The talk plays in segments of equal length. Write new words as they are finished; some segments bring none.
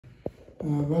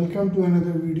Welcome to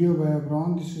another video by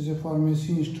Abron. This is a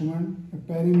pharmacy instrument, a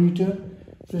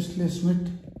perimeterpriestlysmith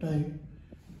type,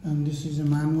 and this is a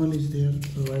manual is there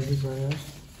provided by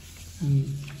us, and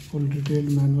full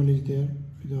detailed manual is there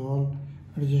with all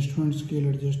adjustment, scale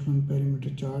adjustment, perimeter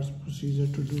charts, procedure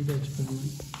to do the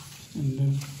experiment, and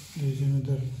then there is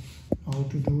another how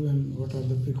to do and what are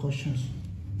the precautions.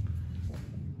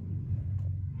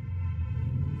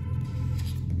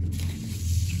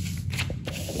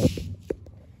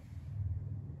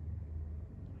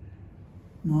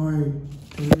 Now I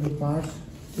tell you the parts.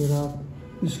 The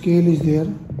scale is there,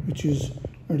 which is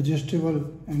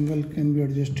adjustable, angle can be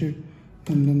adjusted,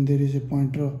 and then there is a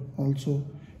pointer also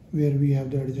where we have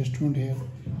the adjustment here,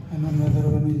 and another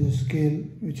one is a scale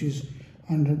which is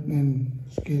 100 and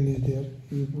scale is there.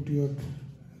 You put your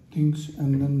things,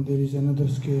 and then there is another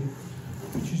scale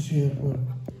which is here for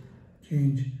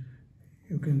change.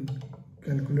 You can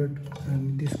calculate,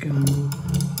 and this can move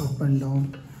up and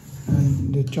down.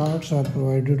 And the charts are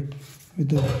provided with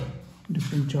the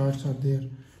different charts are there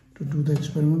to do the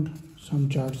experiment. Some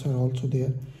charts are also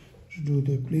there to do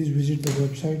the. Please visit the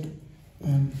website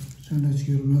and send us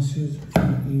your message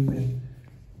and email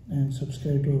and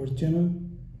subscribe to our channel.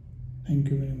 Thank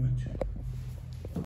you very much.